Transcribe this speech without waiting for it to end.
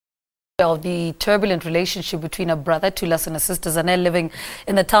Of the turbulent relationship between a brother, Thulas, and a sister, Zanele, living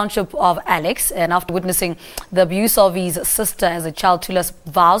in the township of Alex. And after witnessing the abuse of his sister as a child, Thulas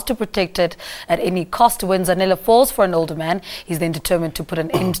vows to protect it at any cost. When Zanele falls for an older man, he's then determined to put an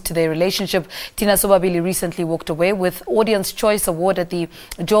end to their relationship. Thina Sobabili recently walked away with Audience Choice Award at the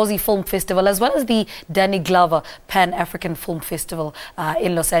Jozi Film Festival, as well as the Danny Glover Pan-African Film Festival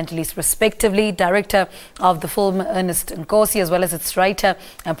in Los Angeles, respectively. Director of the film, Ernest Nkosi, as well as its writer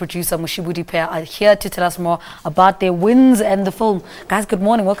and producer, Mosibudi Pheeha, are here to tell us more about their wins and the film. Guys, good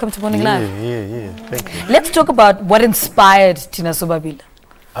morning. Welcome to Morning Live. Yeah. Thank you. Let's talk about what inspired Thina Sobabili.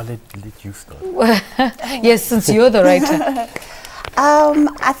 I'll let you start. Yes, since you're the writer.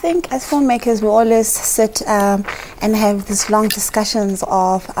 I think as filmmakers we always sit and have these long discussions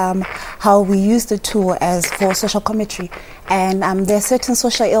of how we use the tool as for social commentary, and there are certain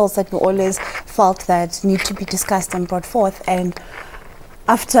social ills that we always felt that need to be discussed and brought forth. And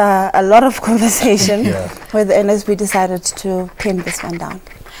after a lot of conversation with Ernest, we decided to pin this one down.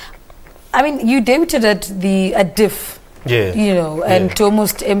 I mean, you debuted at DIF. You know, and to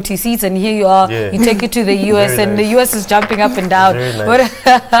almost empty seats, and here you are, you take it to the US, and the US is jumping up and down.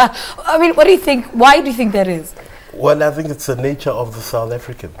 I mean, what do you think, why do you think that is? Well, I think it's the nature of the South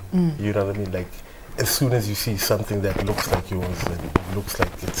African, you know what I mean? Like, as soon as you see something that looks like yours and looks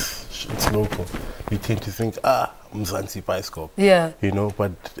like it's local, you tend to think, Mzansi Bioscope. You know,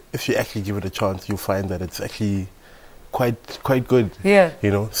 but if you actually give it a chance, you'll find that it's actually quite good. You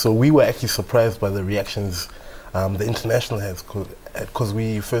know, so we were actually surprised by the reactions the international has, because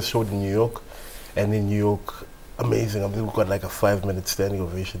we first showed in New York, and in New York, amazing. I mean, we got like a 5-minute standing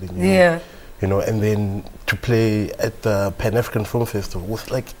ovation in New York. You know, and then to play at the Pan-African Film Festival with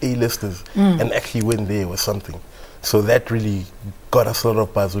like A-listers and actually win there was something. So that really got us a lot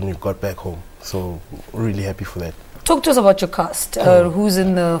of buzz when we got back home. So really happy for that. Talk to us about your cast. Who's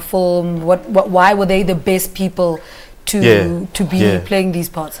in the film? Why were they the best people to be playing these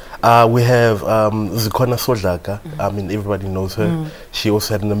parts? We have Zikhona Sodlaka. I mean, everybody knows her. She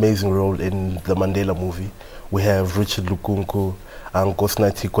also had an amazing role in the Mandela movie. We have Richard Lukunku,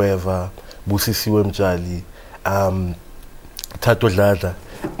 Nkosinathi Kweva, Busisiwe Mjali, Tato Dlada,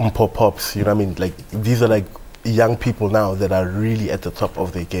 Mpo Pops. You know what I mean? Like, these are like young people now that are really at the top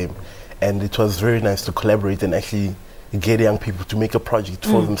of their game. And it was very nice to collaborate and actually get young people to make a project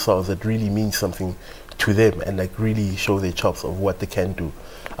for themselves that really means something to them and like really show their chops of what they can do.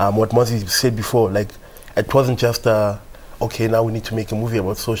 What Mozi said before, like, it wasn't just okay, now we need to make a movie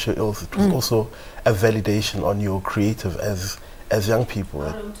about social ills. It was also a validation on your creative as young people.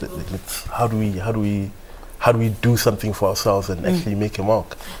 How do we do something for ourselves and actually make a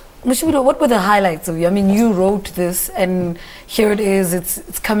mark? Mosibudi, what were the highlights of you? I mean, you wrote this, and here it is.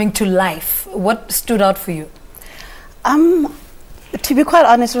 It's coming to life. What stood out for you? To be quite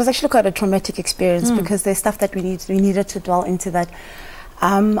honest, it was actually quite a traumatic experience because there's stuff that we needed to dwell into that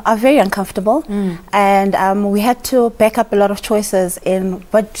are very uncomfortable, and we had to back up a lot of choices in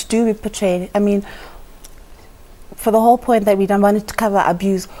what do we portray. I mean, for the whole point that we don't want to cover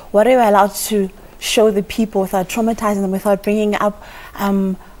abuse, what are we allowed to show the people without traumatizing them, without bringing up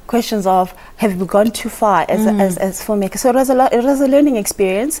questions of have we gone too far as filmmakers? So it was a learning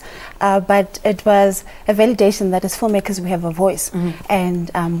experience, but it was a validation that as filmmakers we have a voice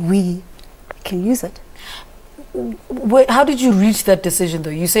and we can use it. How did you reach that decision,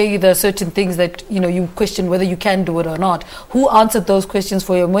 though? You say there are certain things that you question whether you can do it or not. Who answered those questions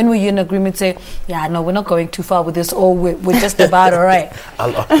for you? And when were you in agreement? Say, yeah, no, we're not going too far with this, or we're just about all right.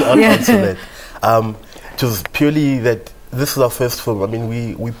 I'll answer that. It was purely that this is our first film. I mean,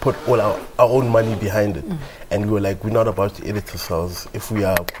 we put all our own money behind it, and we were like, we're not about to edit ourselves if we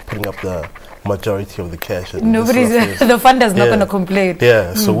are putting up the majority of the cash. Nobody's the funder's not going to complain.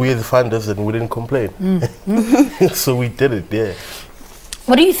 So we're the funders, and we didn't complain. So we did it.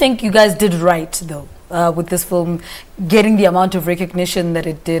 What do you think you guys did right, though, with this film getting the amount of recognition that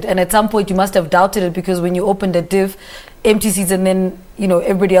it did? And at some point you must have doubted it, because when you opened a div, empty seats, and then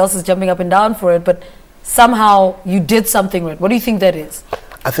everybody else is jumping up and down for it, but somehow you did something right. What do you think that is?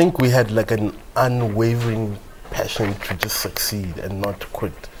 I think we had like an unwavering passion to just succeed and not to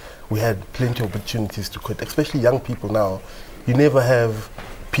quit. We had plenty of opportunities to quit, especially young people now. You never have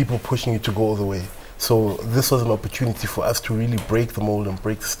people pushing you to go all the way. So this was an opportunity for us to really break the mold and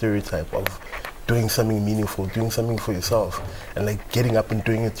break the stereotype of doing something meaningful, doing something for yourself, and like getting up and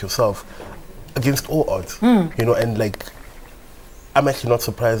doing it yourself against all odds. And like, I'm actually not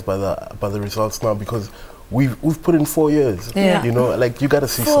surprised by the results now, because we've put in 4 years. Like, you gotta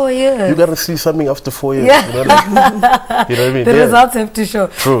see 4 years. You gotta see something after 4 years. You know what I mean? The results have to show.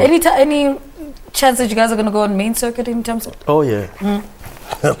 True. Any chance that you guys are gonna go on main circuit in terms of? Oh yeah.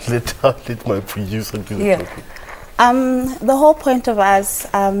 let my producer do the talking. The whole point of us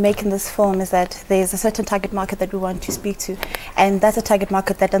making this film is that there's a certain target market that we want to speak to, and that's a target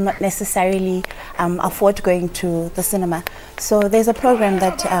market that does not necessarily afford going to the cinema. So there's a program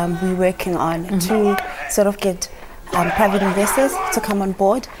that we're working on to sort of get private investors to come on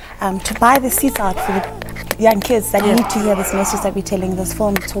board, to buy the seats out for the young kids that need to hear this message that we're telling this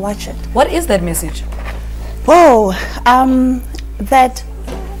film, to watch it. What is that message? Whoa, that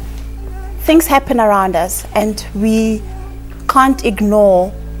things happen around us and we can't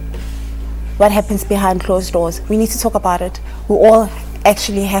ignore what happens behind closed doors. We need to talk about it. We all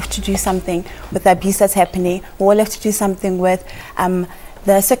actually have to do something with the abuse that's happening. We all have to do something with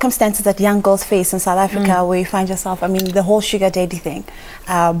the circumstances that young girls face in South Africa, where you find yourself, I mean, the whole sugar daddy thing.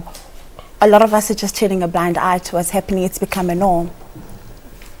 A lot of us are just turning a blind eye to what's happening. It's become a norm.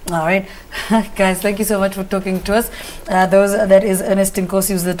 All right, guys, thank you so much for talking to us. That is Ernest Nkosi,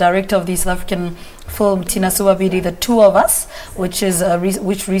 who's the director of the South African film Thina Sobabili, The Two of Us, which is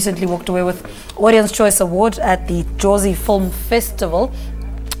which recently walked away with Audience Choice Award at the Jozi Film Festival,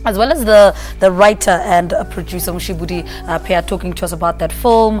 as well as the writer and producer Mosibudi Pheeha talking to us about that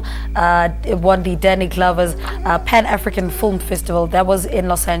film. It won the Danny Glover's Pan-African Film Festival. That was in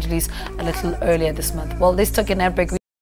Los Angeles a little earlier this month. Well, let's take an ad break.